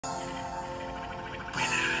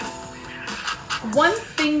One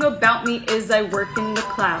thing about me is I work in the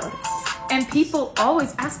cloud. And people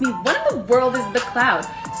always ask me, what in the world is the cloud?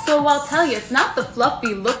 So I'll tell you, it's not the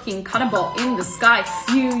fluffy looking cotton ball in the sky.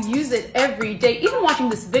 You use it every day, even watching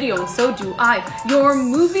this video, and so do I. Your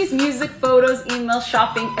movies, music, photos, email,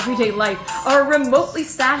 shopping, everyday life are remotely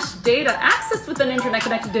stashed data accessed with an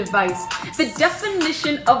internet-connected device. The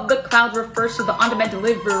definition of the cloud refers to the on-demand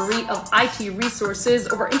delivery of IT resources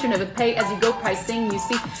over internet with pay-as-you-go pricing. You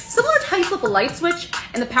see, similar to how you flip a light switch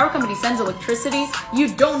and the power company sends electricity,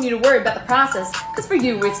 you don't need to worry about the process, because for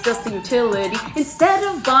you, it's just a utility. Instead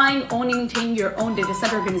of buying, owning, maintaining your own data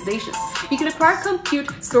center organizations, you can acquire compute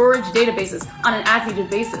storage databases on an as-needed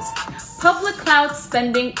basis. Public cloud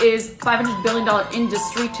spending is $500 billion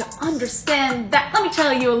industry. To understand that, let me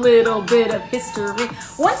tell you a little bit of history.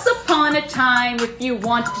 Once upon a time, if you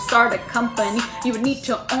wanted to start a company, you would need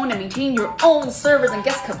to own and maintain your own servers and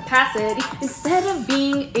guest capacity. Instead of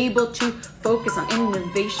being able to focus on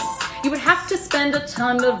innovation, you would have to spend a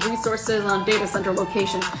ton of resources on data center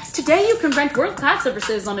location. Today, you can rent world-class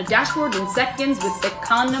services on a dashboard in seconds with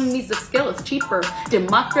economies of scale. It's cheaper.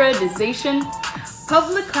 Democratization.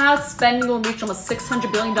 Public cloud spending will reach almost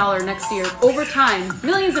 $600 billion next year. Over time,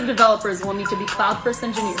 millions of developers will need to be cloud-first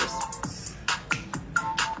engineers.